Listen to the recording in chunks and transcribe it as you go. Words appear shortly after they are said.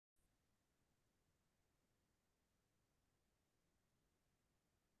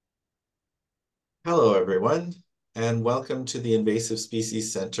Hello, everyone, and welcome to the Invasive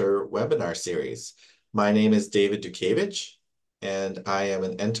Species Center webinar series. My name is David Dukevich, and I am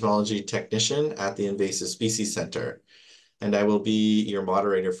an entomology technician at the Invasive Species Center, and I will be your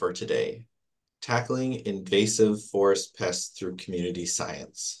moderator for today, tackling invasive forest pests through community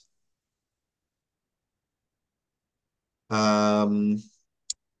science. Um,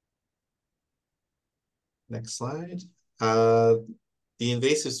 Next slide. The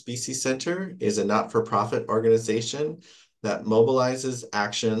Invasive Species Centre is a not-for-profit organization that mobilizes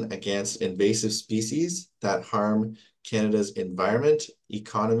action against invasive species that harm Canada's environment,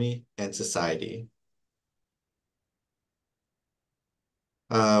 economy, and society.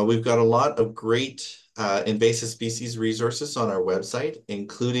 We've got a lot of great invasive species resources on our website,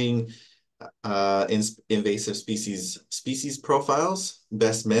 including invasive species profiles,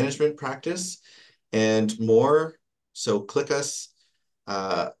 best management practice, and more. So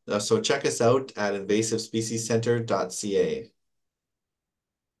check us out at invasivespeciescentre.ca.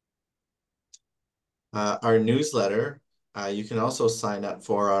 Our newsletter, you can also sign up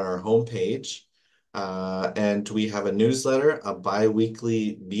for on our homepage. And we have a newsletter, a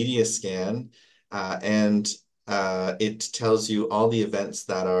bi-weekly media scan, and it tells you all the events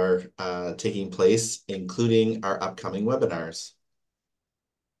that are taking place, including our upcoming webinars.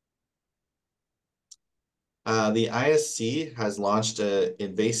 The ISC has launched an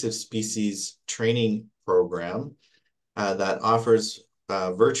invasive species training program that offers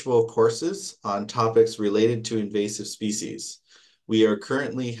virtual courses on topics related to invasive species. We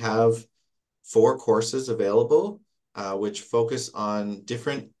currently have 4 courses available, which focus on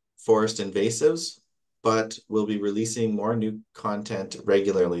different forest invasives, but we'll be releasing more new content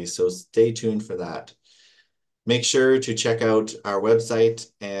regularly, so stay tuned for that. Make sure to check out our website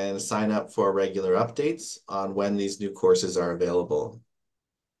and sign up for regular updates on when these new courses are available.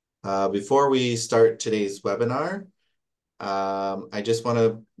 Before we start today's webinar, I just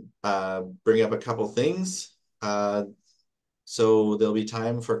want to bring up a couple things. So there'll be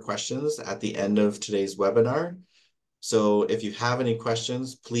time for questions at the end of today's webinar. So if you have any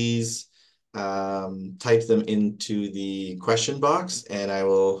questions, please type them into the question box and I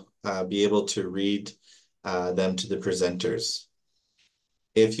will be able to read them to the presenters.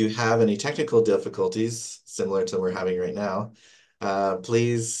 If you have any technical difficulties, similar to we're having right now,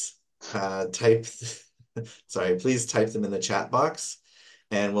 please please type them in the chat box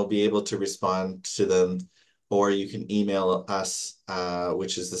and we'll be able to respond to them, or you can email us,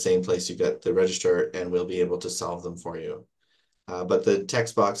 which is the same place you get the registrar, and we'll be able to solve them for you. But the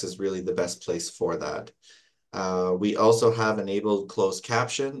text box is really the best place for that. We also have enabled closed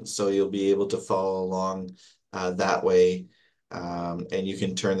caption, so you'll be able to follow along that way. And you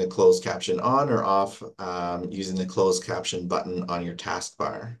can turn the closed caption on or off using the closed caption button on your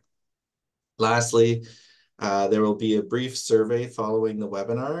taskbar. Lastly, there will be a brief survey following the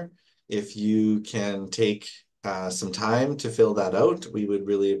webinar. If you can take some time to fill that out, we would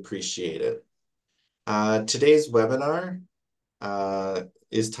really appreciate it. Today's webinar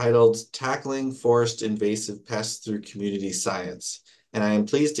is titled Tackling Forest Invasive Pests Through Community Science. And I am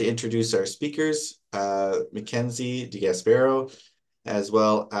pleased to introduce our speakers, Mackenzie DeGaspero, as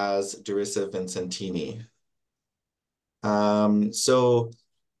well as Darissa Vincentini. Sorry,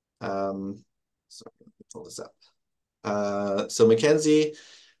 let me pull this up. So Mackenzie,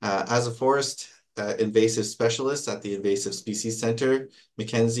 as a forest invasive specialist at the Invasive Species Centre,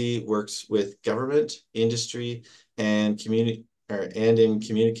 Mackenzie works with government, industry, and in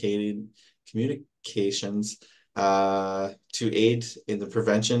communications to aid in the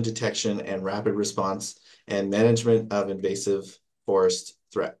prevention, detection, and rapid response and management of invasive forest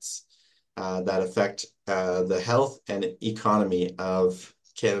threats that affect the health and economy of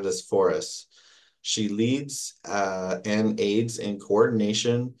Canada's forests. She leads and aids in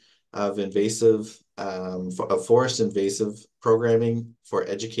coordination of forest invasive programming for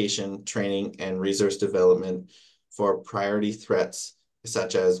education, training, and resource development for priority threats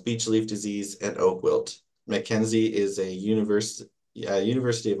such as Beech Leaf Disease and oak wilt. Mackenzie is a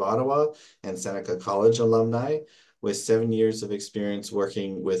University of Ottawa and Seneca College alumni with 7 years of experience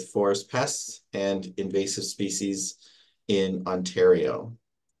working with forest pests and invasive species in Ontario.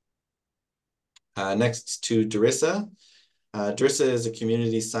 Next to Darissa. Darissa is a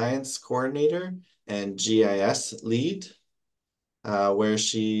community science coordinator and GIS lead, where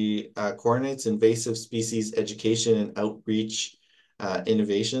she coordinates invasive species education and outreach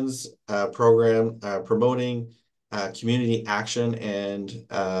innovations program promoting community action and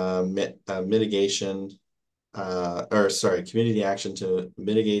community action to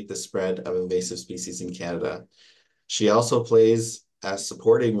mitigate the spread of invasive species in Canada. She also plays a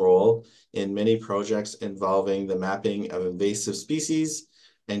supporting role in many projects involving the mapping of invasive species,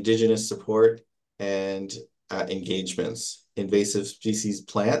 indigenous support, and engagements, invasive species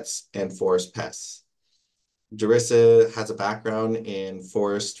plants, and forest pests. Darissa has a background in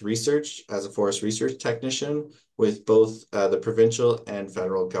forest research as a forest research technician with both the provincial and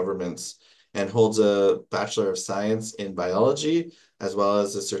federal governments, and holds a Bachelor of Science in Biology, as well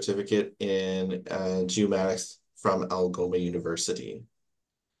as a certificate in geomatics from Algoma University.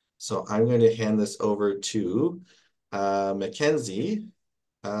 So I'm going to hand this over to Mackenzie.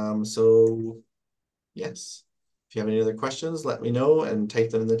 So yes, if you have any other questions, let me know and type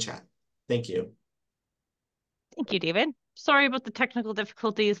them in the chat. Thank you. Thank you, David. Sorry about the technical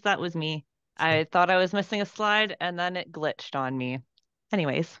difficulties. That was me. I thought I was missing a slide and then it glitched on me.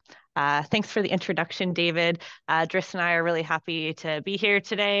 Anyways, thanks for the introduction, David. Driss and I are really happy to be here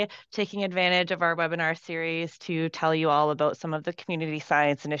today, taking advantage of our webinar series to tell you all about some of the community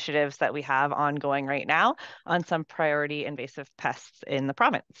science initiatives that we have ongoing right now on some priority invasive pests in the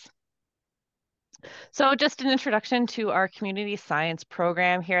province. So just an introduction to our community science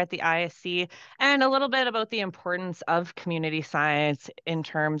program here at the ISC and a little bit about the importance of community science in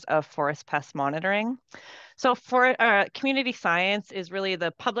terms of forest pest monitoring. So for community science is really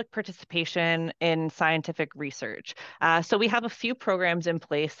the public participation in scientific research. So we have a few programs in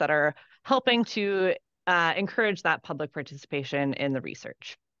place that are helping to encourage that public participation in the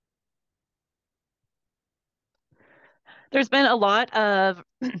research. There's been a lot of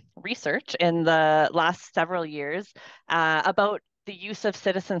research in the last several years about the use of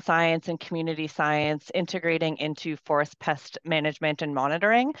citizen science and community science integrating into forest pest management and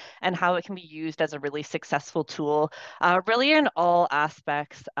monitoring, and how it can be used as a really successful tool, really in all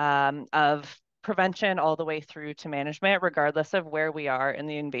aspects of prevention all the way through to management, regardless of where we are in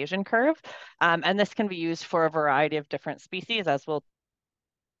the invasion curve. And this can be used for a variety of different species, as we'll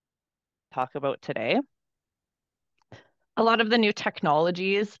talk about today. A lot of the new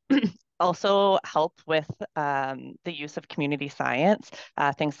technologies also help with the use of community science,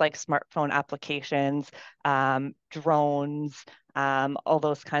 things like smartphone applications, drones, all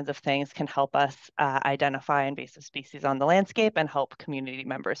those kinds of things can help us identify invasive species on the landscape and help community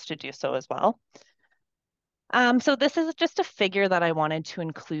members to do so as well. So this is just a figure that I wanted to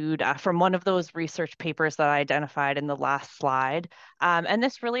include from one of those research papers that I identified in the last slide. And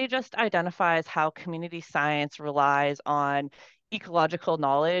this really just identifies how community science relies on ecological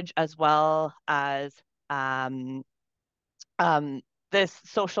knowledge as well as this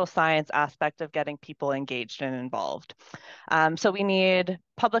social science aspect of getting people engaged and involved. So we need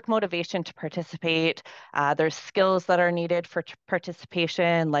public motivation to participate. There's skills that are needed for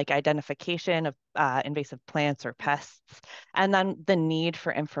participation, like identification of invasive plants or pests, and then the need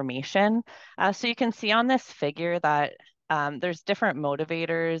for information. So you can see on this figure that there's different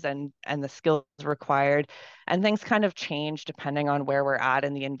motivators and the skills required, and things kind of change depending on where we're at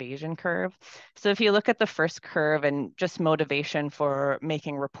in the invasion curve. So if you look at the first curve and just motivation for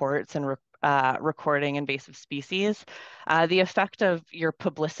making reports and recording invasive species, the effect of your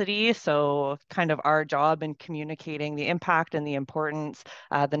publicity, so kind of our job in communicating the impact and the importance,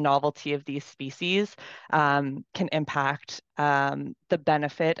 the novelty of these species, can impact the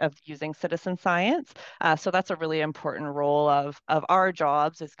benefit of using citizen science. So that's a really important role of our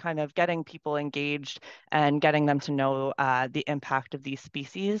jobs, is kind of getting people engaged and getting them to know the impact of these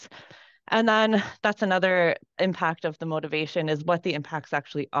species. And then that's another impact of the motivation, is what the impacts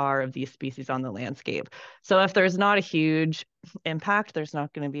actually are of these species on the landscape. So if there's not a huge impact, there's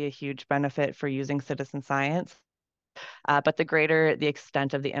not going to be a huge benefit for using citizen science. But the greater the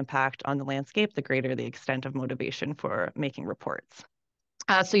extent of the impact on the landscape, the greater the extent of motivation for making reports.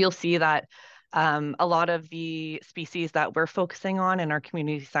 So you'll see that a lot of the species that we're focusing on in our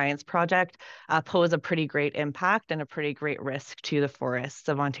community science project pose a pretty great impact and a pretty great risk to the forests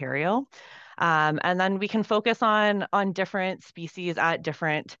of Ontario. And then we can focus on different species at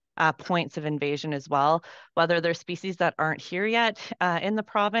different points of invasion as well, whether there's species that aren't here yet in the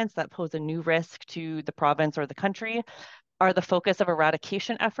province that pose a new risk to the province or the country, are the focus of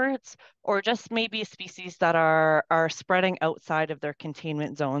eradication efforts, or just maybe species that are spreading outside of their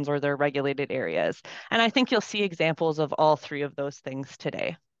containment zones or their regulated areas. And I think you'll see examples of all three of those things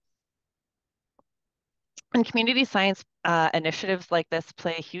today. And community science initiatives like this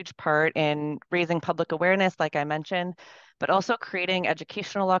play a huge part in raising public awareness, like I mentioned, but also creating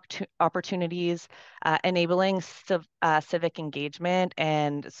educational opportunities, enabling civic engagement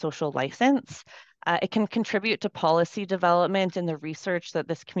and social license. It can contribute to policy development and the research that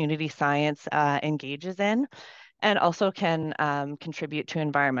this community science engages in, and also can contribute to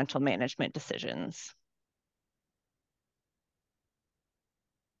environmental management decisions.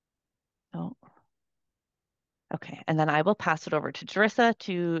 Okay, and then I will pass it over to Jerissa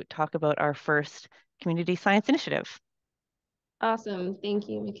to talk about our first community science initiative. Awesome. Thank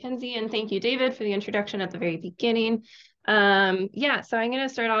you, Mackenzie, and thank you, David, for the introduction at the very beginning. So I'm going to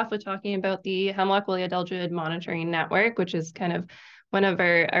start off with talking about the Hemlock Woolly Adelgid Monitoring Network, which is kind of one of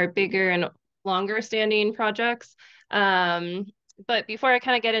our bigger and longer standing projects. But before I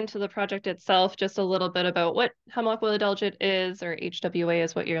kind of get into the project itself, just a little bit about what Hemlock Woolly Adelgid is, or HWA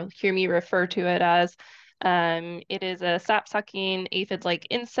is what you'll hear me refer to it as. It is a sap-sucking aphid-like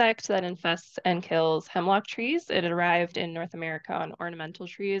insect that infests and kills hemlock trees. It arrived in North America on ornamental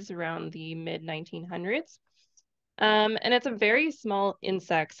trees around the mid-1900s. And it's a very small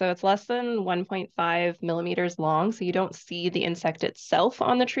insect, so it's less than 1.5 millimeters long, so you don't see the insect itself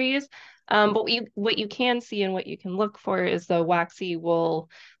on the trees. But what you can see and what you can look for is the waxy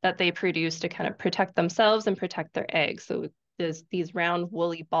wool that they produce to kind of protect themselves and protect their eggs. So there's these round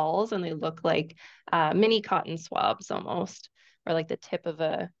woolly balls, and they look like mini cotton swabs almost, or like the tip of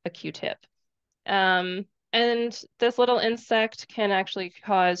a Q-tip. Um, and this little insect can actually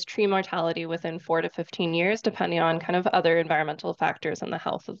cause tree mortality within 4 to 15 years, depending on kind of other environmental factors and the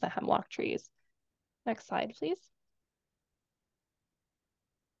health of the hemlock trees. Next slide, please.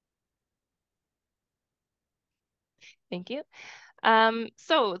 Thank you.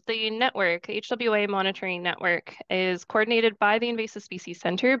 So the network, the HWA monitoring network, is coordinated by the Invasive Species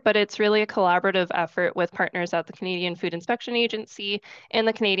Centre, but it's really a collaborative effort with partners at the Canadian Food Inspection Agency and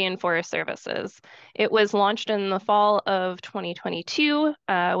the Canadian Forest Services. It was launched in the fall of 2022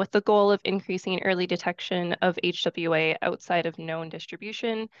 with the goal of increasing early detection of HWA outside of known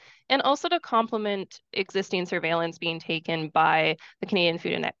distribution, and also to complement existing surveillance being taken by the Canadian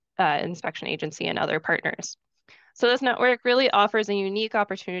Food Inspection Agency and other partners. So this network really offers a unique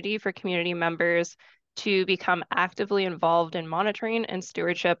opportunity for community members to become actively involved in monitoring and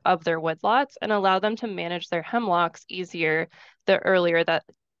stewardship of their woodlots and allow them to manage their hemlocks easier the earlier that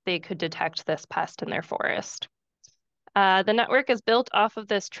they could detect this pest in their forest. The network is built off of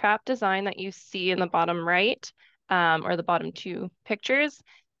this trap design that you see in the bottom right, or the bottom two pictures.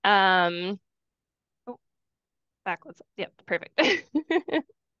 Oh, backwards. Yep, perfect.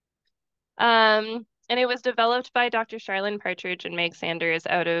 And it was developed by Dr. Charlene Partridge and Meg Sanders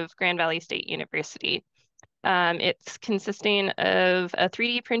out of Grand Valley State University. It's consisting of a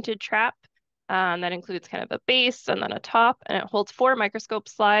 3D printed trap that includes kind of a base and then a top, and it holds 4 microscope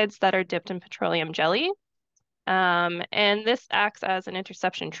slides that are dipped in petroleum jelly. And this acts as an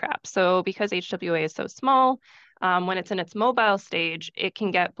interception trap. So because HWA is so small, when it's in its mobile stage, it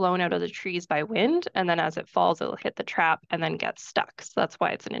can get blown out of the trees by wind, and then as it falls, it'll hit the trap and then get stuck. So that's why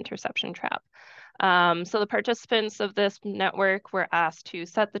it's an interception trap. So the participants of this network were asked to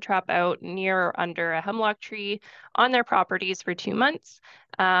set the trap out near or under a hemlock tree on their properties for 2 months,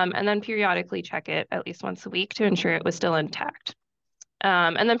 and then periodically check it at least once a week to ensure it was still intact.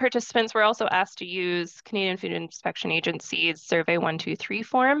 And then participants were also asked to use Canadian Food Inspection Agency's Survey 123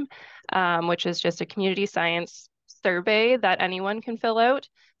 form, which is just a community science survey that anyone can fill out.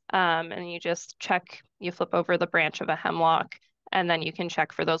 And you just check, you flip over the branch of a hemlock, and then you can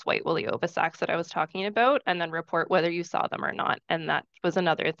check for those white woolly ovisacs that I was talking about, and then report whether you saw them or not. And that was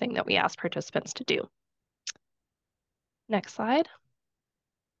another thing that we asked participants to do. Next slide.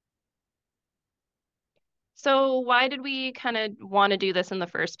 So why did we kind of want to do this in the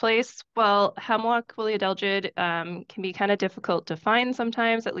first place? Well, Hemlock Woolly Adelgid can be kind of difficult to find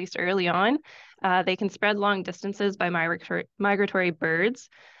sometimes, at least early on. They can spread long distances by migratory birds,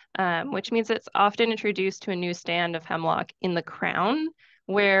 which means it's often introduced to a new stand of hemlock in the crown,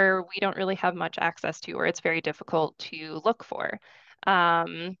 where we don't really have much access to, or it's very difficult to look for.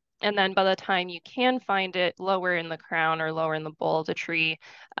 And then by the time you can find it lower in the crown or lower in the bole of the tree,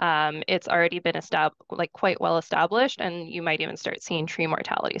 it's already been like quite well established, and you might even start seeing tree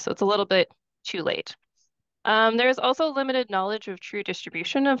mortality. So it's a little bit too late. There's also limited knowledge of true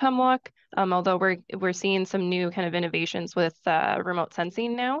distribution of hemlock, although we're seeing some new kind of innovations with remote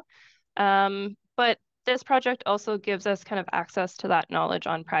sensing now. But this project also gives us kind of access to that knowledge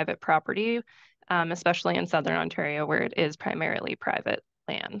on private property, especially in Southern Ontario, where it is primarily private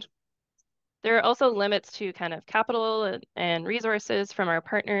land. There are also limits to kind of capital and resources from our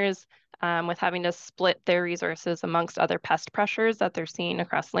partners, with having to split their resources amongst other pest pressures that they're seeing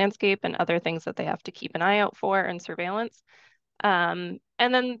across landscape and other things that they have to keep an eye out for and surveillance. And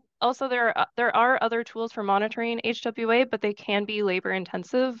then also there are other tools for monitoring HWA, but they can be labor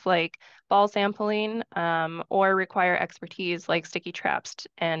intensive, like ball sampling, or require expertise like sticky traps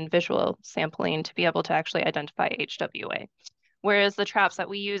and visual sampling to be able to actually identify HWA. Whereas the traps that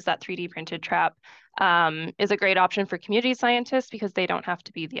we use, that 3D printed trap, is a great option for community scientists because they don't have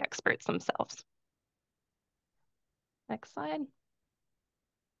to be the experts themselves. Next slide.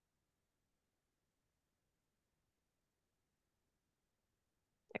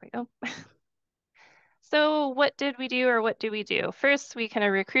 There we go. So what did we do, or what do we do? First, we kind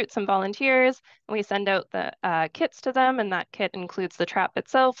of recruit some volunteers and we send out the kits to them, and that kit includes the trap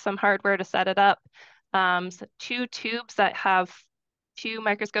itself, some hardware to set it up, so 2 tubes that have 2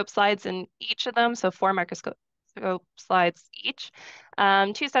 microscope slides in each of them, so 4 microscope slides each,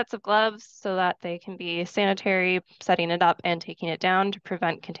 2 sets of gloves so that they can be sanitary, setting it up and taking it down to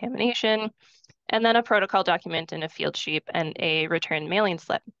prevent contamination, and then a protocol document in a field sheet and a return mailing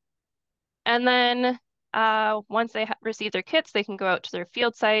slip. And then once they receive their kits, they can go out to their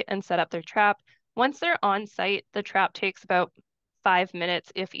field site and set up their trap. Once they're on site, the trap takes about 5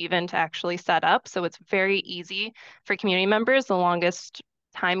 minutes, if even, to actually set up. So it's very easy for community members. The longest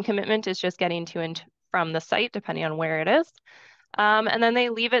time commitment is just getting to and from the site, depending on where it is. And then they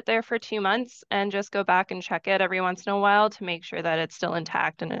leave it there for 2 months and just go back and check it every once in a while to make sure that it's still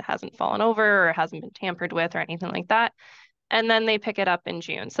intact and it hasn't fallen over or hasn't been tampered with or anything like that. And then they pick it up in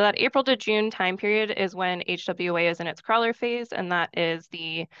June. So that April to June time period is when HWA is in its crawler phase, and that is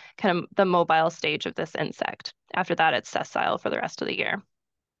the kind of the mobile stage of this insect. After that, it's sessile for the rest of the year.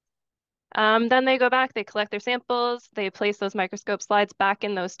 Then they go back, they collect their samples, they place those microscope slides back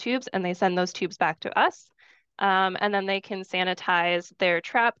in those tubes, and they send those tubes back to us. And then they can sanitize their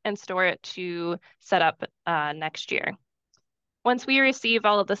trap and store it to set up next year. Once we receive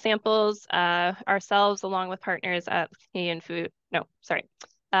all of the samples ourselves, along with partners at Canadian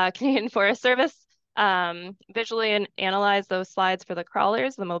Forest Service, visually analyze those slides for the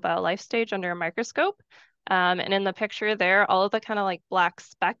crawlers, the mobile life stage under a microscope. And in the picture there, all of the kind of like black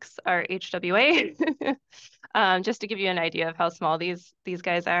specks are HWA, just to give you an idea of how small these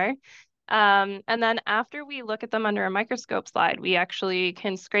guys are. And then after we look at them under a microscope slide, we actually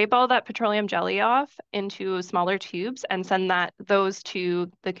can scrape all that petroleum jelly off into smaller tubes and send those to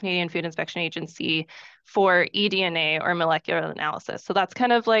the Canadian Food Inspection Agency for eDNA or molecular analysis. So that's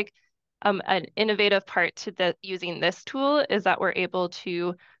kind of like an innovative part to using this tool, is that we're able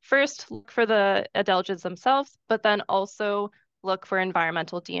to first look for the adelgids themselves, but then also look for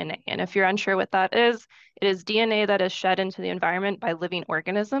environmental DNA. And if you're unsure what that is, it is DNA that is shed into the environment by living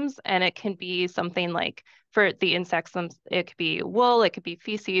organisms. And it can be something like, for the insects, it could be wool, it could be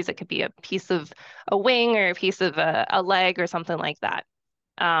feces, it could be a piece of a wing or a piece of a leg or something like that.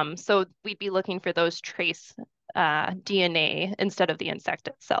 So we'd be looking for those trace DNA instead of the insect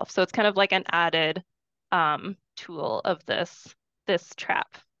itself. So it's kind of like an added tool of this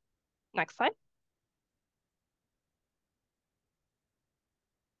trap. Next slide.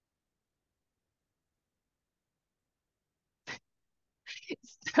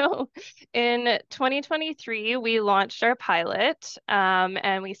 So in 2023, we launched our pilot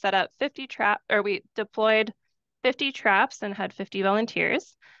and we set up we deployed 50 traps and had 50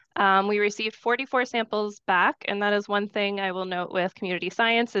 volunteers. We received 44 samples back, and that is one thing I will note with community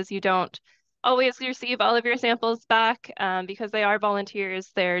science is you don't always receive all of your samples back because they are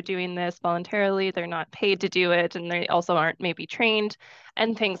volunteers. They're doing this voluntarily. They're not paid to do it, and they also aren't maybe trained,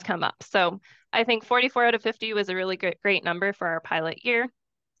 and things come up. So I think 44 out of 50 was a really great number for our pilot year.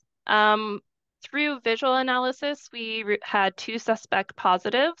 Through visual analysis, we had 2 suspect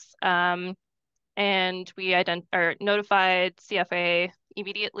positives, and we notified CFA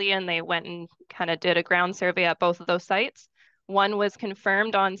immediately, and they went and kind of did a ground survey at both of those sites. One was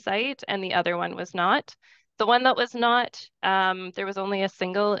confirmed on site, and the other one was not. The one that was not, there was only a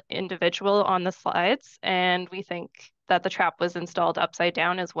single individual on the slides, and we think that the trap was installed upside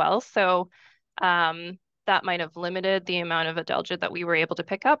down as well. So that might have limited the amount of adelgid that we were able to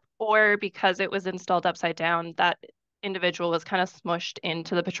pick up, or because it was installed upside down, that individual was kind of smushed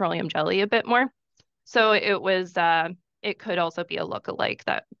into the petroleum jelly a bit more. So it could also be a look-alike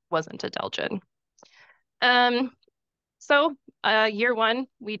that wasn't adelgid. So year 1,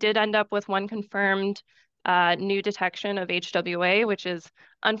 we did end up with 1 confirmed new detection of HWA, which is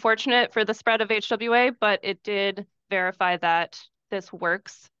unfortunate for the spread of HWA, but it did verify that this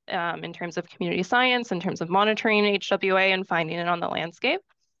works in terms of community science, in terms of monitoring HWA and finding it on the landscape.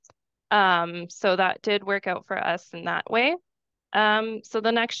 So that did work out for us in that way. So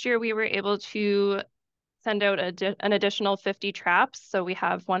the next year we were able to send out an additional 50 traps. So we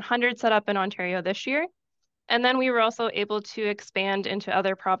have 100 set up in Ontario this year. And then we were also able to expand into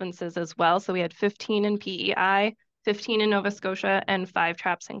other provinces as well. So we had 15 in PEI, 15 in Nova Scotia, and 5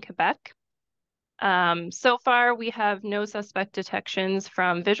 traps in Quebec. So far, we have no suspect detections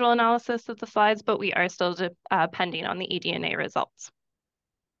from visual analysis of the slides, but we are still pending on the eDNA results.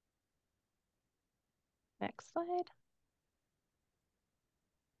 Next slide.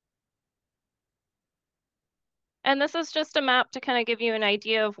 And this is just a map to kind of give you an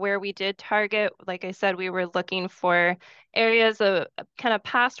idea of where we did target. Like I said, we were looking for areas of kind of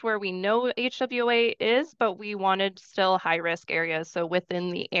past where we know HWA is, but we wanted still high risk areas. So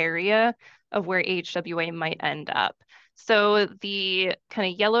within the area of where HWA might end up. So the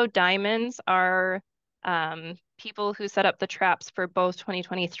kind of yellow diamonds are people who set up the traps for both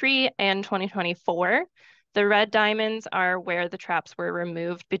 2023 and 2024. The red diamonds are where the traps were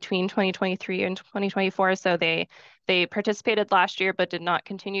removed between 2023 and 2024. So they participated last year, but did not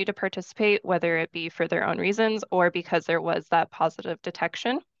continue to participate, whether it be for their own reasons or because there was that positive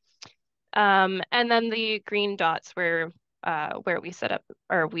detection. And then the green dots were where we set up,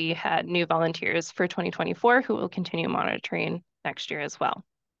 or we had new volunteers for 2024 who will continue monitoring next year as well.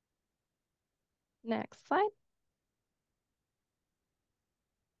 Next slide.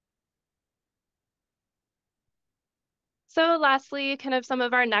 So lastly, kind of some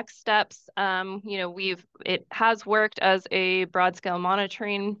of our next steps, it has worked as a broad scale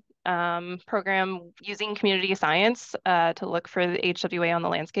monitoring program using community science to look for the HWA on the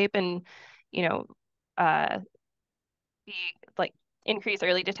landscape and, you know, be like increase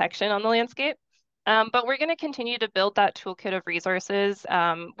early detection on the landscape. But we're going to continue to build that toolkit of resources.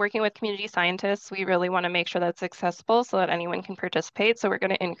 Working with community scientists, we really want to make sure that's accessible so that anyone can participate. So we're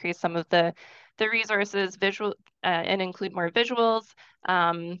going to increase some of the resources and include more visuals,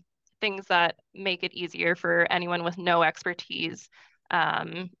 things that make it easier for anyone with no expertise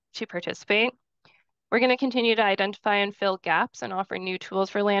to participate. We're going to continue to identify and fill gaps and offer new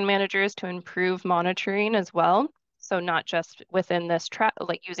tools for land managers to improve monitoring as well. So not just within this trap,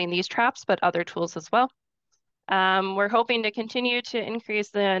 like using these traps, but other tools as well. We're hoping to continue to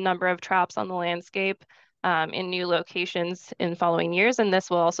increase the number of traps on the landscape in new locations in following years. And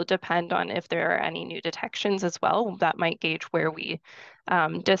this will also depend on if there are any new detections as well. That might gauge where we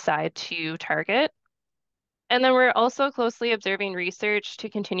decide to target. And then we're also closely observing research to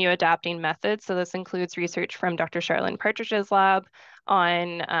continue adapting methods. So this includes research from Dr. Charlene Partridge's lab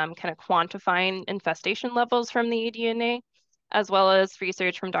on kind of quantifying infestation levels from the eDNA, as well as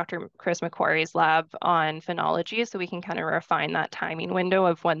research from Dr. Chris McQuarrie's lab on phenology. So we can kind of refine that timing window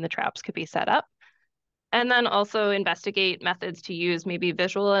of when the traps could be set up. And then also investigate methods to use maybe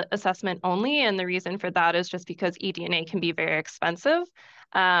visual assessment only. And the reason for that is just because eDNA can be very expensive.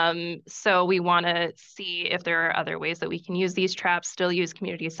 So we want to see if there are other ways that we can use these traps, still use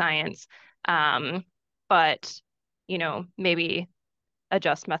community science, but maybe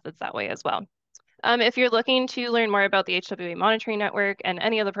adjust methods that way as well. If you're looking to learn more about the HWA monitoring network and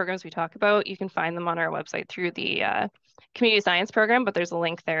any of the programs we talk about, you can find them on our website through the community science program, but there's a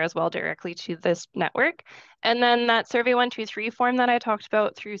link there as well directly to this network. And then that Survey 123 form that I talked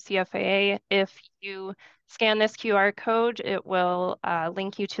about through CFAA, if you scan this QR code, it will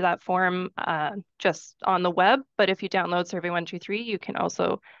link you to that form just on the web. But if you download Survey 123, you can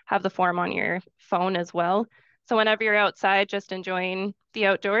also have the form on your phone as well. So whenever you're outside just enjoying the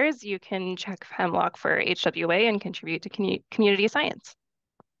outdoors, you can check Hemlock for HWA and contribute to community science.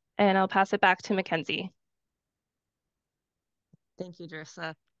 And I'll pass it back to Mackenzie. Thank you,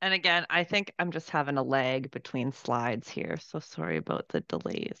 Drissa. And again, I think I'm just having a lag between slides here, so sorry about the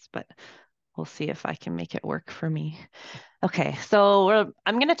delays, but we'll see if I can make it work for me. Okay, so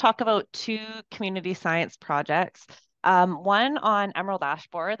I'm going to talk about two community science projects. One on emerald ash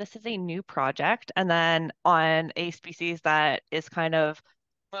borer. This is a new project, and then on a species that is kind of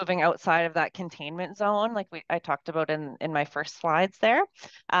moving outside of that containment zone, like I talked about in my first slides there.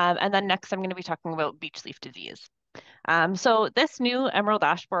 And then next, I'm going to be talking about beech leaf disease. So this new emerald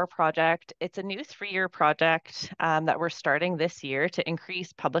ash borer project, it's a new 3-year project that we're starting this year to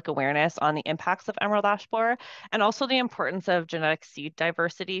increase public awareness on the impacts of emerald ash borer and also the importance of genetic seed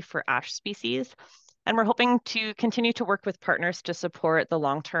diversity for ash species. And we're hoping to continue to work with partners to support the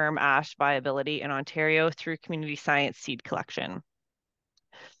long-term ash viability in Ontario through community science seed collection.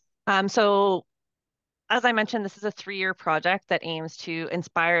 So as I mentioned, this is a 3-year project that aims to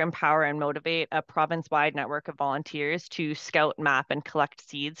inspire, empower, and motivate a province-wide network of volunteers to scout, map, and collect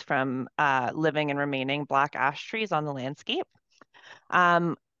seeds from living and remaining black ash trees on the landscape.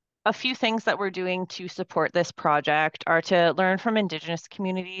 A few things that we're doing to support this project are to learn from Indigenous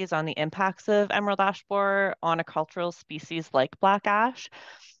communities on the impacts of emerald ash borer on a cultural species like black ash.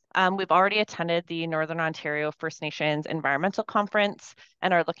 We've already attended the Northern Ontario First Nations Environmental Conference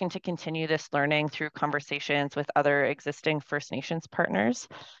and are looking to continue this learning through conversations with other existing First Nations partners.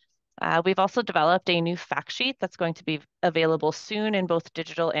 We've also developed a new fact sheet that's going to be available soon in both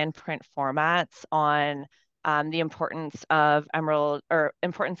digital and print formats on the importance of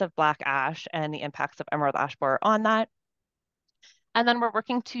black ash and the impacts of emerald ash borer on that. And then we're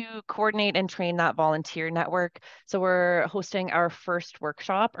working to coordinate and train that volunteer network. So we're hosting our first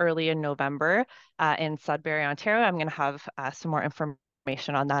workshop early in November in Sudbury, Ontario. I'm going to have some more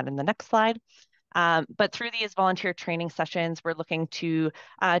information on that in the next slide. But through these volunteer training sessions, we're looking to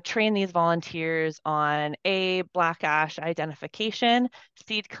train these volunteers on black ash identification,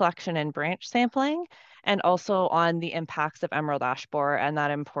 seed collection and branch sampling, and also on the impacts of emerald ash borer and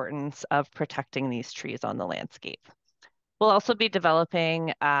that importance of protecting these trees on the landscape. We'll also be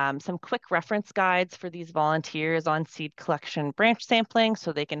developing some quick reference guides for these volunteers on seed collection branch sampling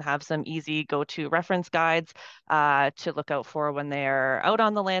so they can have some easy go-to reference guides to look out for when they're out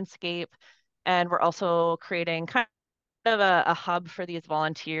on the landscape. And we're also creating kind of a hub for these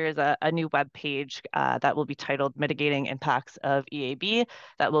volunteers, a new web page that will be titled Mitigating Impacts of EAB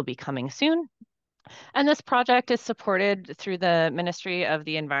that will be coming soon. And this project is supported through the Ministry of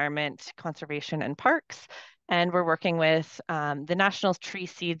the Environment, Conservation and Parks. And we're working with the National Tree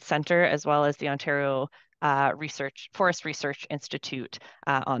Seed Centre as well as the Ontario Forest Research Institute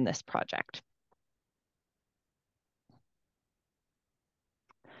on this project.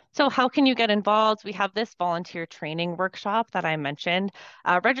 So how can you get involved? We have this volunteer training workshop that I mentioned.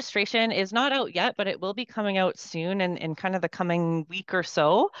 Registration is not out yet, but it will be coming out soon in kind of the coming week or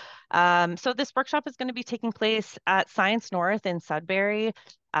so. So this workshop is going to be taking place at Science North in Sudbury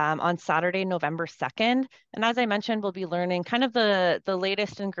on Saturday, November 2nd. And as I mentioned, we'll be learning kind of the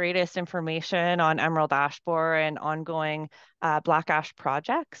latest and greatest information on emerald ash borer and ongoing black ash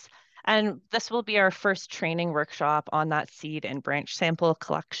projects. And this will be our first training workshop on that seed and branch sample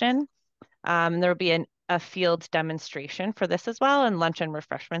collection. There will be a field demonstration for this as well, and lunch and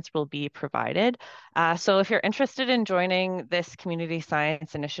refreshments will be provided. So if you're interested in joining this community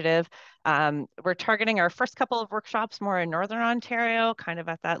science initiative, we're targeting our first couple of workshops more in Northern Ontario, kind of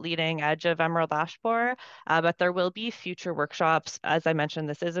at that leading edge of emerald ash borer, but there will be future workshops. As I mentioned,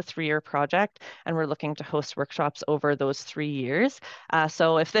 this is a 3-year project, and we're looking to host workshops over those 3 years.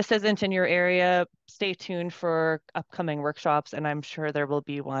 So if this isn't in your area, stay tuned for upcoming workshops, and I'm sure there will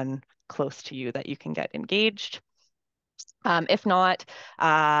be one close to you that you can get engaged. If not,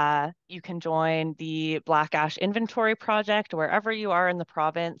 you can join the Black Ash Inventory Project wherever you are in the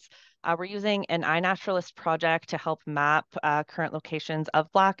province. We're using an iNaturalist project to help map current locations of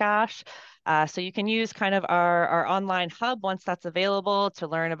black ash. So you can use kind of our online hub once that's available to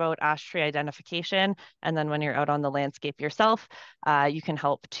learn about ash tree identification. And then when you're out on the landscape yourself, you can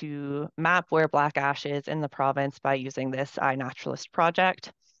help to map where black ash is in the province by using this iNaturalist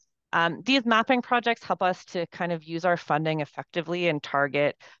project. These mapping projects help us to kind of use our funding effectively and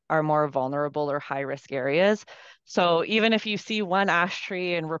target our more vulnerable or high risk areas. So even if you see one ash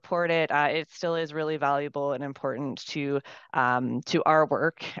tree and report it, it still is really valuable and important to our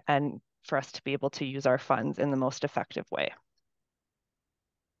work and for us to be able to use our funds in the most effective way.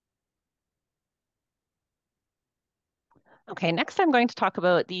 Okay, next I'm going to talk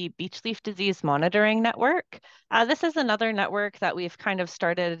about the Beech Leaf Disease Monitoring Network. This is another network that we've kind of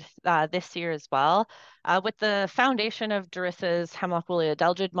started this year as well. With the foundation of Dorissa's Hemlock Woolly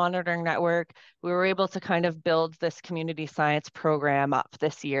Adelgid Monitoring Network, we were able to kind of build this community science program up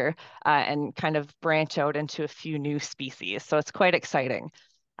this year and kind of branch out into a few new species. So it's quite exciting.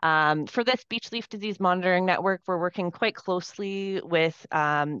 For this Beech Leaf Disease Monitoring Network, we're working quite closely with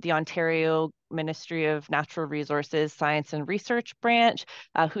the Ontario Ministry of Natural Resources Science and Research branch,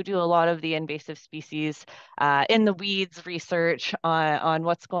 who do a lot of the invasive species in the weeds research on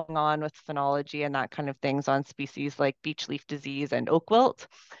what's going on with phenology and that kind of things on species like beech leaf disease and oak wilt.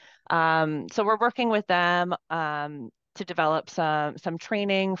 So we're working with them to develop some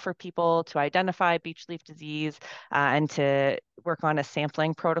training for people to identify beech leaf disease and to work on a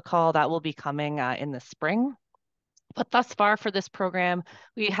sampling protocol that will be coming in the spring. But thus far for this program,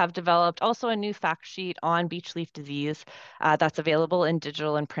 we have developed also a new fact sheet on beech leaf disease that's available in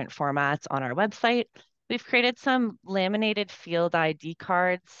digital and print formats on our website. We've created some laminated field ID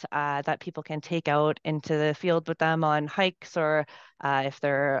cards that people can take out into the field with them on hikes or if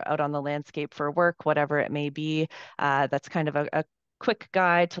they're out on the landscape for work, whatever it may be. That's kind of a quick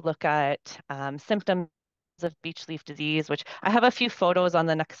guide to look at symptoms of beech leaf disease, which I have a few photos on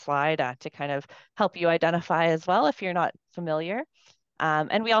the next slide to kind of help you identify as well if you're not familiar.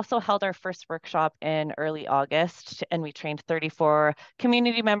 And we also held our first workshop in early August, and we trained 34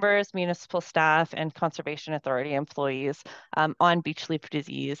 community members, municipal staff, and Conservation Authority employees on beech leaf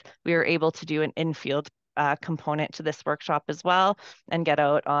disease. We were able to do an in-field component to this workshop as well and get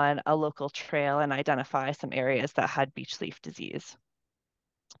out on a local trail and identify some areas that had beech leaf disease.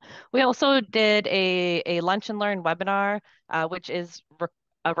 We also did a lunch and learn webinar, which is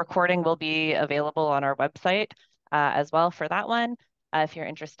a recording will be available on our website. as well for that one, if you're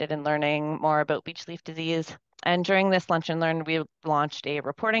interested in learning more about beech leaf disease. And during this Lunch and Learn, we launched a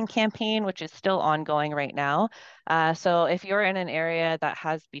reporting campaign, which is still ongoing right now. So if you're in an area that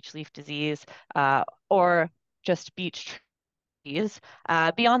has beech leaf disease or just beech trees,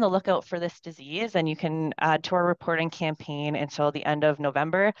 be on the lookout for this disease, and you can add to our reporting campaign until the end of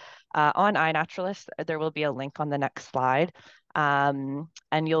November. On iNaturalist, there will be a link on the next slide, and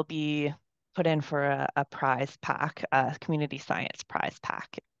you'll be put in for a prize pack, a community science prize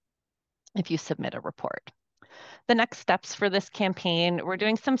pack, if you submit a report. The next steps for this campaign, we're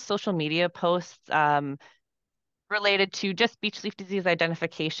doing some social media posts related to just beech leaf disease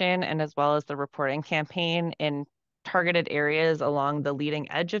identification and as well as the reporting campaign in targeted areas along the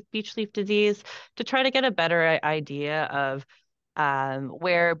leading edge of beech leaf disease to try to get a better idea of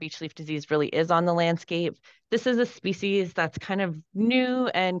where beech leaf disease really is on the landscape. This is a species that's kind of new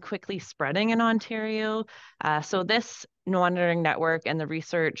and quickly spreading in Ontario. So this monitoring network and the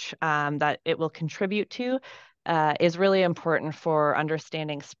research that it will contribute to is really important for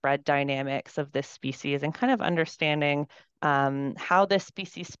understanding spread dynamics of this species and kind of understanding how this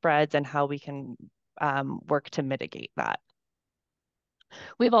species spreads and how we can work to mitigate that.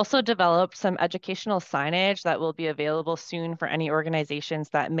 We've also developed some educational signage that will be available soon for any organizations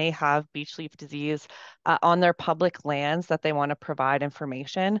that may have beech leaf disease on their public lands that they want to provide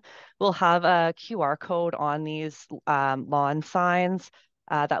information. We'll have a QR code on these lawn signs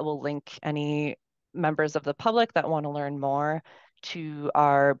that will link any members of the public that want to learn more to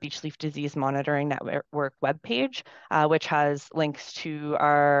our Beech Leaf Disease Monitoring Network webpage, which has links to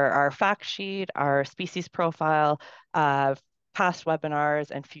our fact sheet, our species profile, past webinars,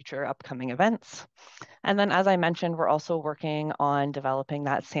 and future upcoming events. And then, as I mentioned, we're also working on developing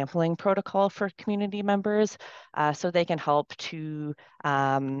that sampling protocol for community members so they can help to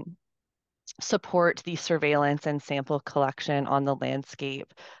support the surveillance and sample collection on the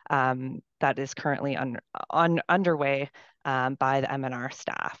landscape that is currently underway by the MNR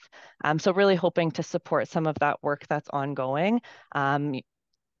staff. So really hoping to support some of that work that's ongoing.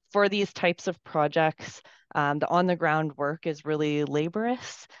 For these types of projects, the on-the-ground work is really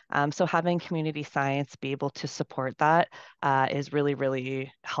laborious. So having community science be able to support that is really,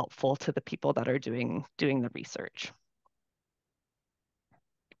 really helpful to the people that are doing the research.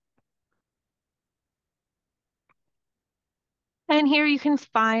 And here you can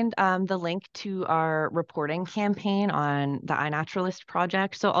find the link to our reporting campaign on the iNaturalist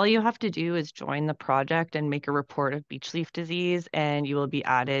project. So all you have to do is join the project and make a report of beech leaf disease, and you will be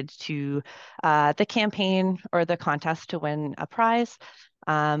added to the campaign or the contest to win a prize.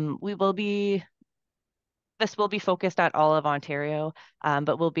 This will be focused at all of Ontario,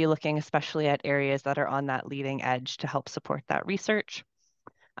 but we'll be looking especially at areas that are on that leading edge to help support that research.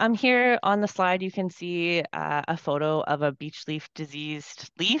 Here on the slide, you can see a photo of a beech leaf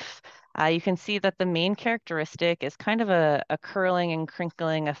diseased leaf. You can see that the main characteristic is kind of a curling and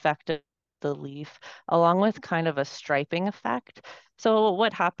crinkling effect of the leaf, along with kind of a striping effect. So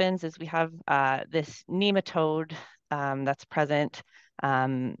what happens is we have this nematode that's present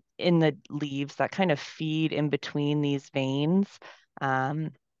in the leaves that kind of feed in between these veins. Get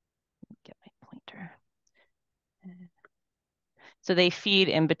my pointer. So they feed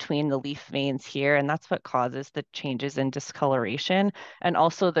in between the leaf veins here, and that's what causes the changes in discoloration and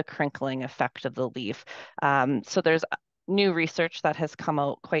also the crinkling effect of the leaf. So there's new research that has come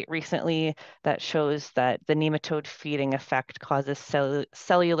out quite recently that shows that the nematode feeding effect causes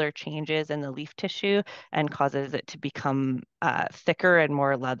cellular changes in the leaf tissue and causes it to become thicker and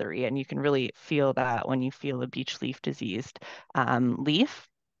more leathery. And you can really feel that when you feel a beech leaf diseased leaf.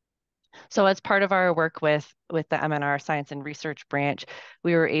 So as part of our work with the MNR Science and Research Branch,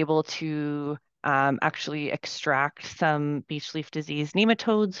 we were able to actually extract some beech leaf disease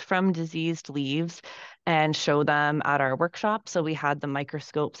nematodes from diseased leaves and show them at our workshop. So we had the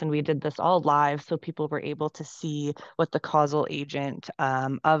microscopes and we did this all live so people were able to see what the causal agent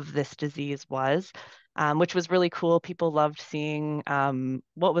of this disease was. Which was really cool. People loved seeing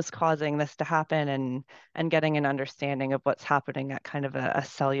what was causing this to happen and getting an understanding of what's happening at kind of a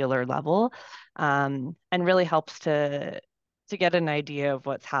cellular level, and really helps to get an idea of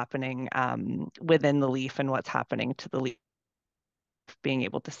what's happening within the leaf and what's happening to the leaf, being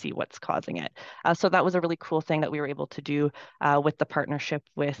able to see what's causing it. So that was a really cool thing that we were able to do with the partnership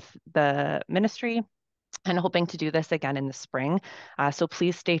with the ministry, and hoping to do this again in the spring. So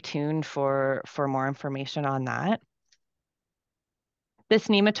please stay tuned for more information on that. This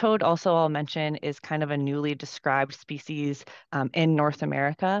nematode, also I'll mention, is kind of a newly described species in North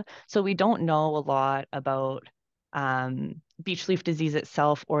America. So we don't know a lot about beech leaf disease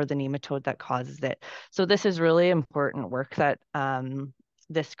itself or the nematode that causes it. So this is really important work that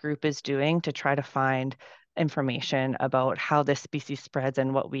this group is doing to try to find information about how this species spreads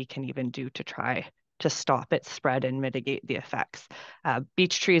and what we can even do to try to stop its spread and mitigate the effects.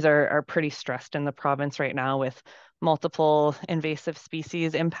 Beech trees are pretty stressed in the province right now with multiple invasive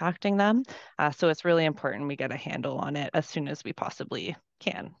species impacting them. So it's really important we get a handle on it as soon as we possibly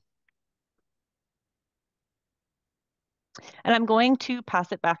can. And I'm going to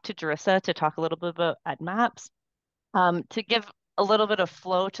pass it back to Jerissa to talk a little bit about EdMaps. To give a little bit of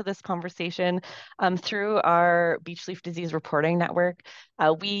flow to this conversation, through our beech leaf disease reporting network,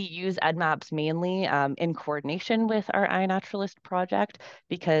 we use EdMaps mainly in coordination with our iNaturalist project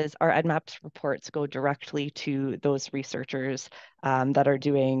because our EdMaps reports go directly to those researchers that are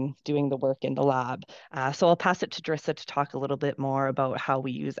doing the work in the lab. So I'll pass it to Jerissa to talk a little bit more about how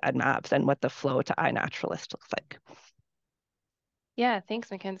we use EdMaps and what the flow to iNaturalist looks like. Yeah, thanks,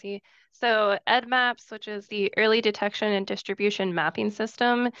 Mackenzie. So EdMaps, which is the Early Detection and Distribution Mapping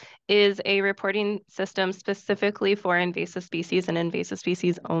System, is a reporting system specifically for invasive species and invasive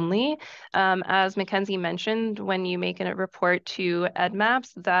species only. As Mackenzie mentioned, when you make a report to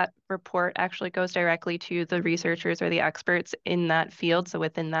EdMaps, that report actually goes directly to the researchers or the experts in that field, so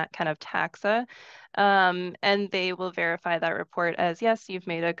within that kind of taxa. And they will verify that report as, yes, you've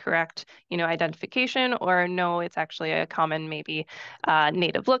made a correct, identification, or no, it's actually a common maybe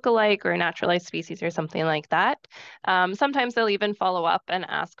native lookalike or naturalized species or something like that. Sometimes they'll even follow up and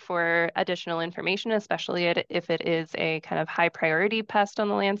ask for additional information, especially if it is a kind of high priority pest on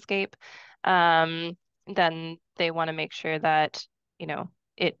the landscape. Then they want to make sure that,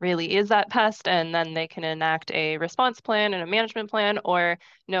 it really is that pest, and then they can enact a response plan and a management plan, or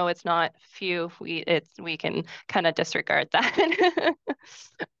no, it's not. Phew, we can kind of disregard that.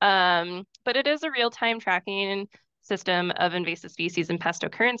 But it is a real-time tracking system of invasive species and pest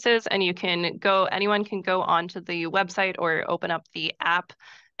occurrences, and anyone can go onto the website or open up the app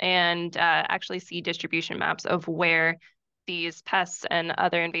and actually see distribution maps of where these pests and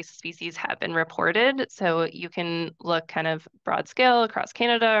other invasive species have been reported. So you can look kind of broad scale across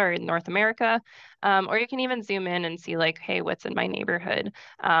Canada or in North America, or you can even zoom in and see like, hey, what's in my neighborhood,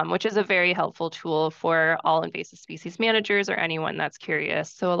 which is a very helpful tool for all invasive species managers or anyone that's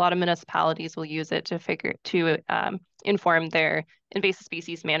curious. So a lot of municipalities will use it to inform their invasive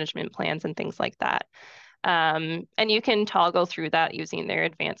species management plans and things like that. And you can toggle through that using their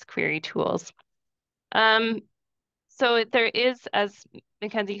advanced query tools. So there is, as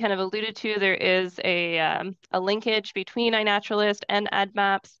Mackenzie kind of alluded to, there is a linkage between iNaturalist and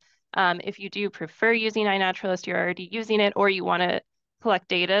EdMaps. If you do prefer using iNaturalist, you're already using it, or you want to collect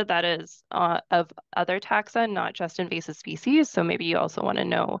data that is of other taxa, not just invasive species. So maybe you also want to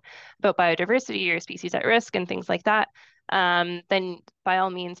know about biodiversity or species at risk and things like that. Then by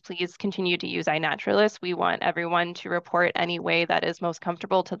all means, please continue to use iNaturalist. We want everyone to report any way that is most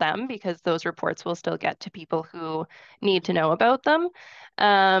comfortable to them because those reports will still get to people who need to know about them.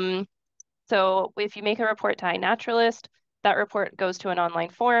 So if you make a report to iNaturalist, that report goes to an online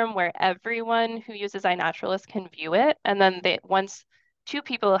forum where everyone who uses iNaturalist can view it. And then once two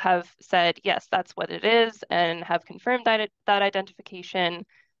people have said, yes, that's what it is, and have confirmed that identification,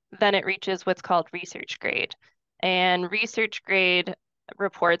 then it reaches what's called research grade. And research grade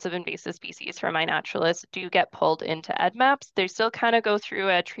reports of invasive species from iNaturalist do get pulled into EdMaps. They still kind of go through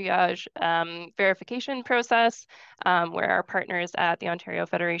a triage verification process where our partners at the Ontario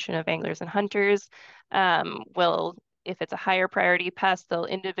Federation of Anglers and Hunters will, if it's a higher priority pest, they'll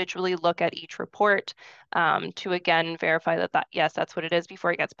individually look at each report to again verify that, yes, that's what it is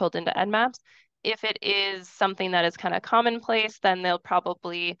before it gets pulled into EdMaps. If it is something that is kind of commonplace, then they'll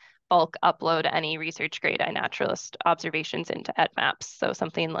probably bulk upload any research grade iNaturalist observations into EdMaps. So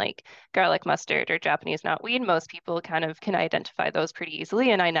something like garlic mustard or Japanese knotweed, most people kind of can identify those pretty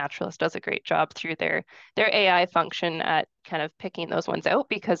easily, and iNaturalist does a great job through their AI function at kind of picking those ones out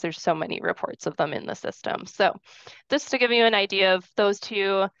because there's so many reports of them in the system. So just to give you an idea of those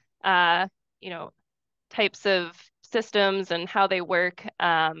two, types of systems and how they work,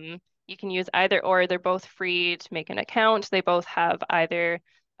 you can use either or. They're both free to make an account. They both have either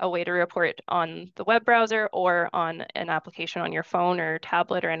a way to report on the web browser or on an application on your phone or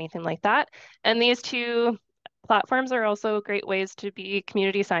tablet or anything like that. And these two platforms are also great ways to be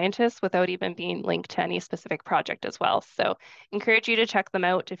community scientists without even being linked to any specific project as well. So encourage you to check them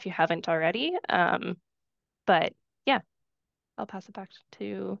out if you haven't already. But yeah, I'll pass it back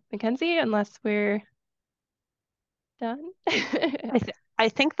to Mackenzie unless we're done. I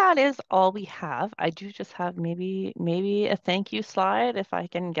think that is all we have. I do just have maybe a thank you slide if I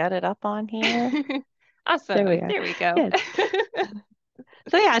can get it up on here. There we Awesome. are. There we go. Good.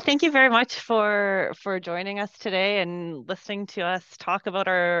 So yeah, thank you very much for joining us today and listening to us talk about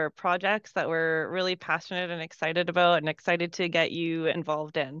our projects that we're really passionate and excited about and excited to get you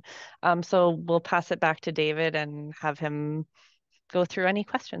involved in. So we'll pass it back to David and have him go through any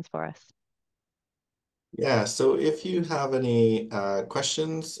questions for us. Yeah, so if you have any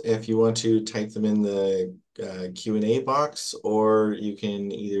questions, if you want to type them in the Q&A box, or you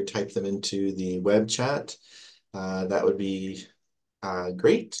can either type them into the web chat, that would be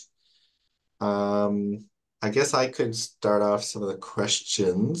great. I guess I could start off some of the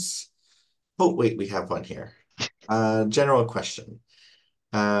questions. Oh, wait, we have one here. General question.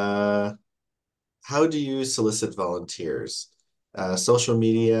 Uh, how do you solicit volunteers? Social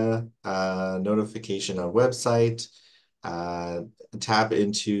media, notification on website, uh, tap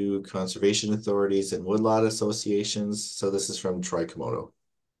into conservation authorities and woodlot associations. So this is from Troy Komodo.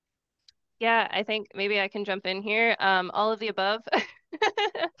 Yeah, I think maybe I can jump in here. All of the above.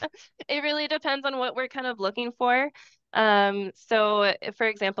 It really depends on what we're kind of looking for. So for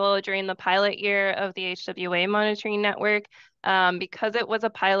example, during the pilot year of the HWA monitoring network, because it was a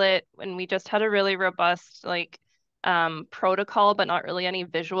pilot and we just had a really robust protocol, but not really any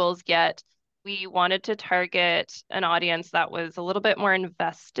visuals yet, we wanted to target an audience that was a little bit more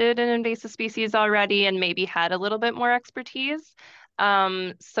invested in invasive species already and maybe had a little bit more expertise.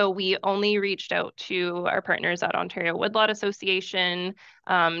 So we only reached out to our partners at Ontario Woodlot Association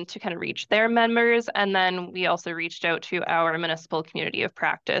to kind of reach their members. And then we also reached out to our municipal community of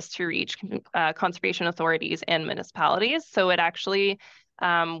practice to reach conservation authorities and municipalities. So it actually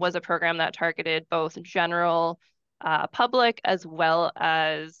was a program that targeted both general public as well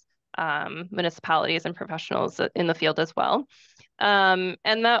as municipalities and professionals in the field as well. And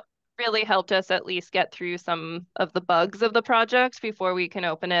that really helped us at least get through some of the bugs of the project before we can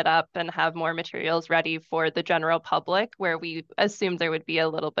open it up and have more materials ready for the general public, where we assumed there would be a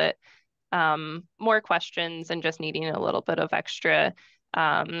little bit more questions and just needing a little bit of extra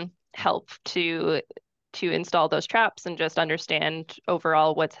help to install those traps and just understand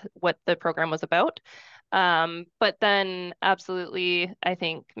overall what the program was about. But then absolutely, I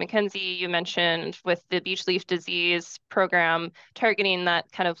think Mackenzie, you mentioned with the Beech Leaf Disease program, targeting that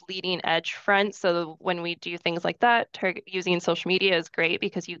kind of leading edge front. So when we do things like that, using social media is great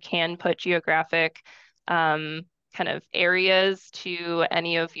because you can put geographic kind of areas to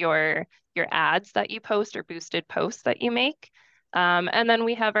any of your ads that you post or boosted posts that you make. And then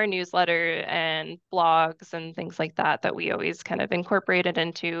we have our newsletter and blogs and things like that that we always kind of incorporated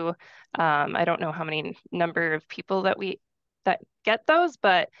into. I don't know how many number of people that get those,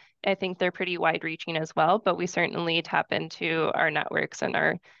 but I think they're pretty wide reaching as well. But we certainly tap into our networks and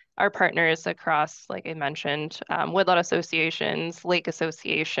our partners across, like I mentioned, woodlot associations, lake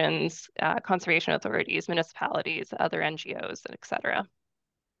associations, conservation authorities, municipalities, other NGOs, et cetera.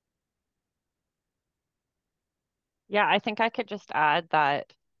 Yeah, I think I could just add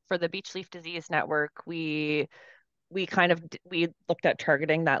that for the Beech Leaf Disease Network, we kind of we looked at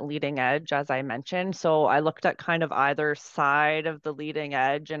targeting that leading edge, as I mentioned. So I looked at kind of either side of the leading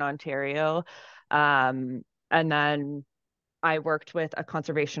edge in Ontario, and then I worked with a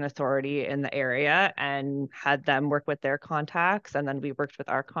conservation authority in the area and had them work with their contacts. And then we worked with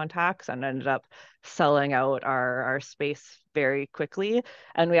our contacts and ended up selling out our space very quickly.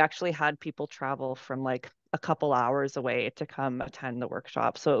 And we actually had people travel from like a couple hours away to come attend the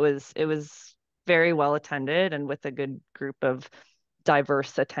workshop. So it was very well attended and with a good group of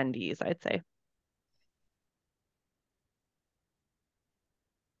diverse attendees, I'd say.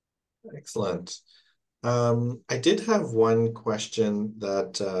 Excellent. I did have one question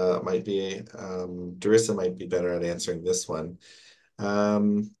that might be, Darissa might be better at answering this one.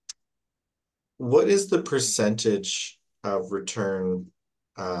 Um, what is the percentage of return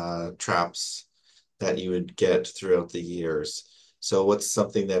traps that you would get throughout the years? So what's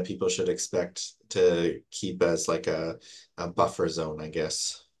something that people should expect to keep as like a buffer zone, I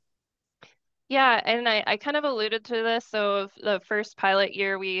guess? Yeah, and I kind of alluded to this. So the first pilot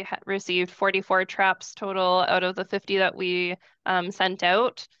year, we received 44 traps total out of the 50 that we sent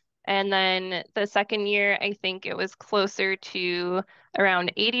out. And then the second year, I think it was closer to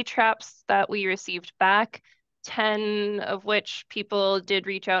around 80 traps that we received back, 10 of which people did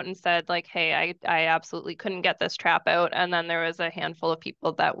reach out and said, like, hey, I absolutely couldn't get this trap out. And then there was a handful of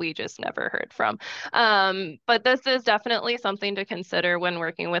people that we just never heard from. But this is definitely something to consider when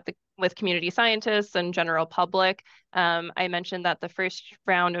working with community scientists and general public. I mentioned that the first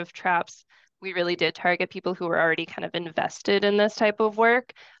round of traps, we really did target people who were already kind of invested in this type of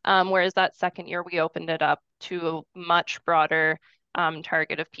work. Whereas that second year, we opened it up to a much broader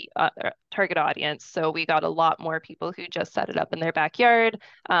target audience. So we got a lot more people who just set it up in their backyard,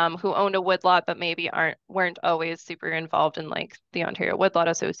 who owned a woodlot but maybe weren't always super involved in like the Ontario Woodlot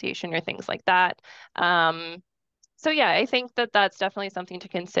Association or things like that. So yeah, I think that that's definitely something to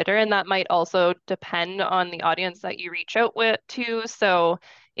consider, and that might also depend on the audience that you reach out with to. So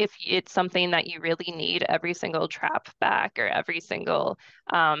if it's something that you really need every single trap back or every single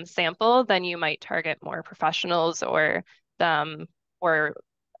sample, then you might target more professionals um, or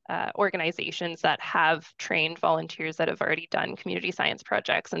organizations that have trained volunteers that have already done community science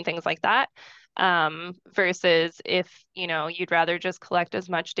projects and things like that. Versus if, you'd rather just collect as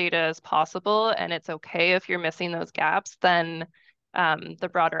much data as possible and it's okay if you're missing those gaps, then the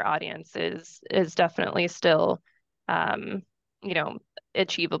broader audience is definitely still um, you know,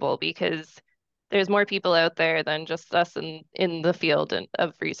 achievable because there's more people out there than just us in the field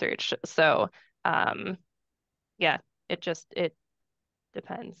of research. So yeah, it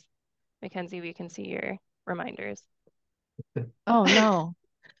depends. Mackenzie, we can see your reminders. Oh no.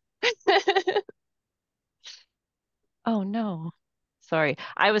 Oh no. Sorry.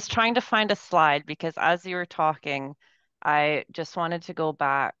 I was trying to find a slide because as you were talking, I just wanted to go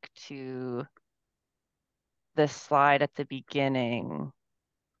back to this slide at the beginning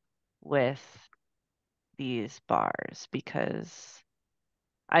with these bars because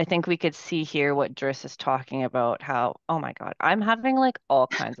I think we could see here what Driss is talking about how, oh my God, I'm having like all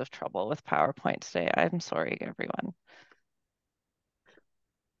kinds of trouble with PowerPoint today. I'm sorry, everyone.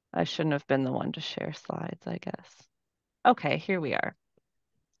 I shouldn't have been the one to share slides, I guess. Okay, here we are.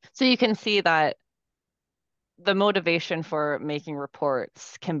 So you can see that the motivation for making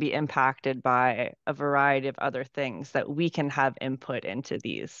reports can be impacted by a variety of other things that we can have input into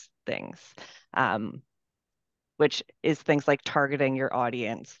these things, um, which is things like targeting your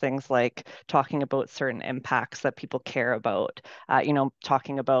audience, things like talking about certain impacts that people care about,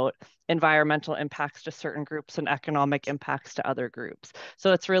 talking about environmental impacts to certain groups and economic impacts to other groups.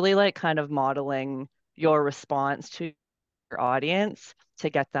 So it's really like kind of modeling your response to your audience to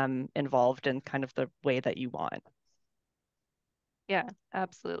get them involved in kind of the way that you want. Yeah,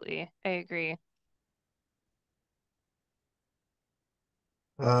 absolutely. I agree.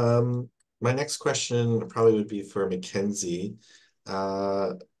 Um, my next question probably would be for Mackenzie.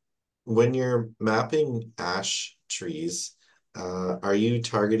 Uh, when you're mapping ash trees, are you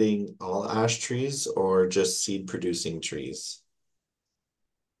targeting all ash trees or just seed producing trees?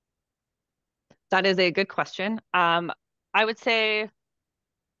 That is a good question. I would say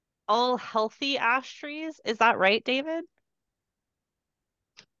all healthy ash trees. Is that right, David?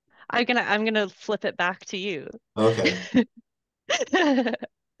 I'm gonna flip it back to you. Okay.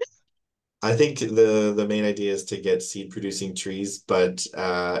 I think the main idea is to get seed producing trees, but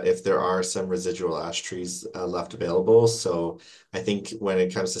if there are some residual ash trees left available, so I think when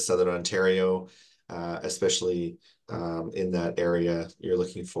it comes to Southern Ontario, especially in that area, you're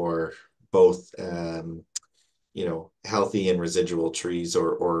looking for both healthy and residual trees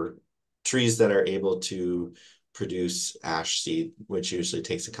or trees that are able to produce ash seed, which usually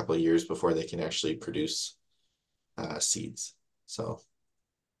takes a couple of years before they can actually produce seeds. So.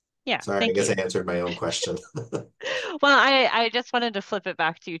 Yeah, Sorry, I thank guess I you. answered my own question. Well, I just wanted to flip it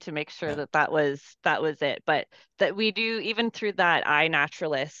back to you to make sure Yeah. that that was it. But that we do even through that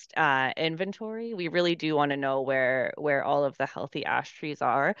iNaturalist inventory, we really do want to know where all of the healthy ash trees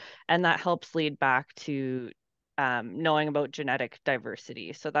are, and that helps lead back to knowing about genetic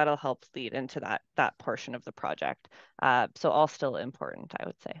diversity. So that'll help lead into that portion of the project. So all still important, I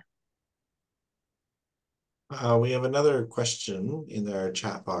would say. We have another question in our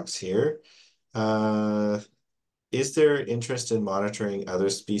chat box here. Uh, is there interest in monitoring other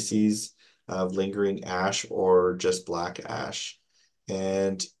species of lingering ash or just black ash?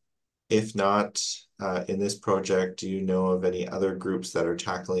 And if not, in this project, do you know of any other groups that are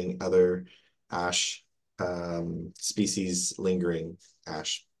tackling other ash species lingering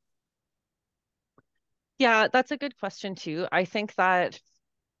ash? Yeah, that's a good question too. I think that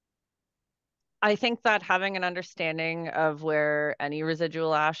having an understanding of where any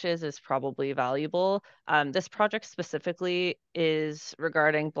residual ash is probably valuable. This project specifically is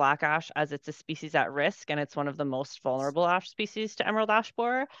regarding black ash as it's a species at risk and it's one of the most vulnerable ash species to emerald ash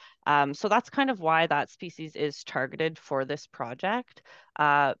borer. So that's kind of why that species is targeted for this project.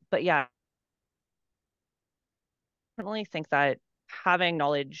 But yeah, definitely think that having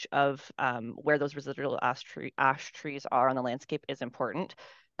knowledge of where those residual ash trees are on the landscape is important.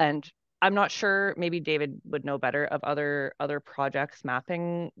 And I'm not sure, maybe David would know better of other projects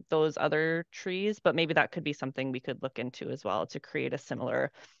mapping those other trees, but maybe that could be something we could look into as well to create a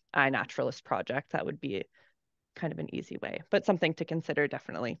similar iNaturalist project that would be kind of an easy way, but something to consider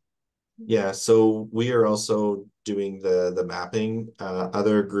definitely. Yeah, so we are also doing the mapping.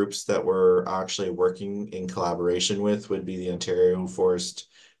 Other groups that we're actually working in collaboration with would be the Ontario Forest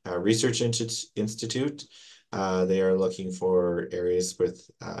Research Institute. They are looking for areas with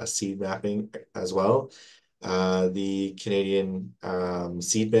seed mapping as well. The Canadian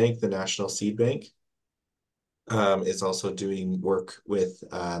Seed Bank, the National Seed Bank, is also doing work with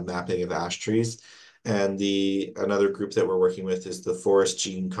mapping of ash trees. And the another group that we're working with is the Forest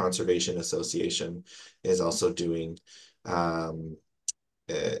Gene Conservation Association is also doing um,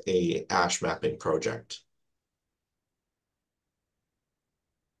 a ash mapping project.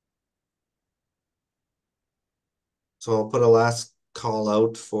 So I'll put a last call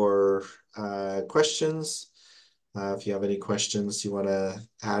out for questions. If you have any questions you want to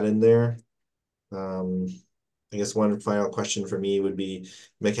add in there. Um, I guess one final question for me would be,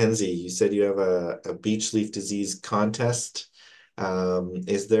 Mackenzie, you said you have a beech leaf disease contest.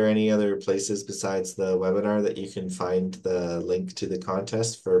 Is there any other places besides the webinar that you can find the link to the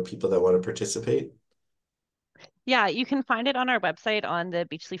contest for people that want to participate? Yeah, you can find it on our website on the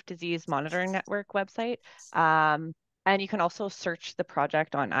Beech Leaf Disease Monitoring Network website. And you can also search the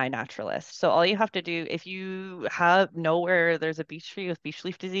project on iNaturalist. So all you have to do, if you know where there's a beech tree with beech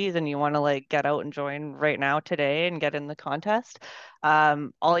leaf disease and you want to like get out and join right now today and get in the contest,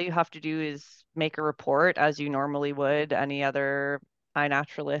 all you have to do is make a report as you normally would any other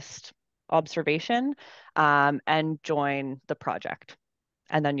iNaturalist observation, and join the project.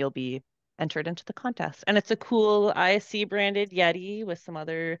 And then you'll be entered into the contest. And it's a cool ISC branded Yeti with some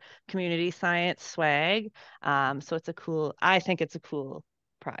other community science swag. So I think it's a cool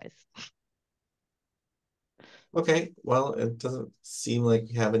prize. Okay, well, it doesn't seem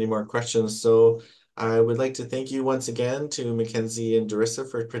like you have any more questions. So I would like to thank you once again to Mackenzie and Darissa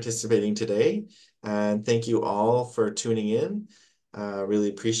for participating today. And thank you all for tuning in. Really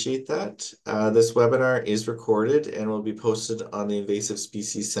appreciate that. This webinar is recorded and will be posted on the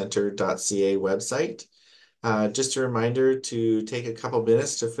invasivespeciescentre.ca website. Just a reminder to take a couple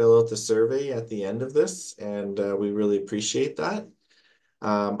minutes to fill out the survey at the end of this, and we really appreciate that.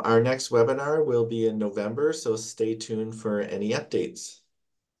 Our next webinar will be in November, so stay tuned for any updates.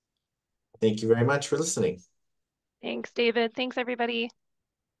 Thank you very much for listening. Thanks, David. Thanks, everybody.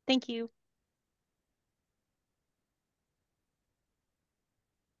 Thank you.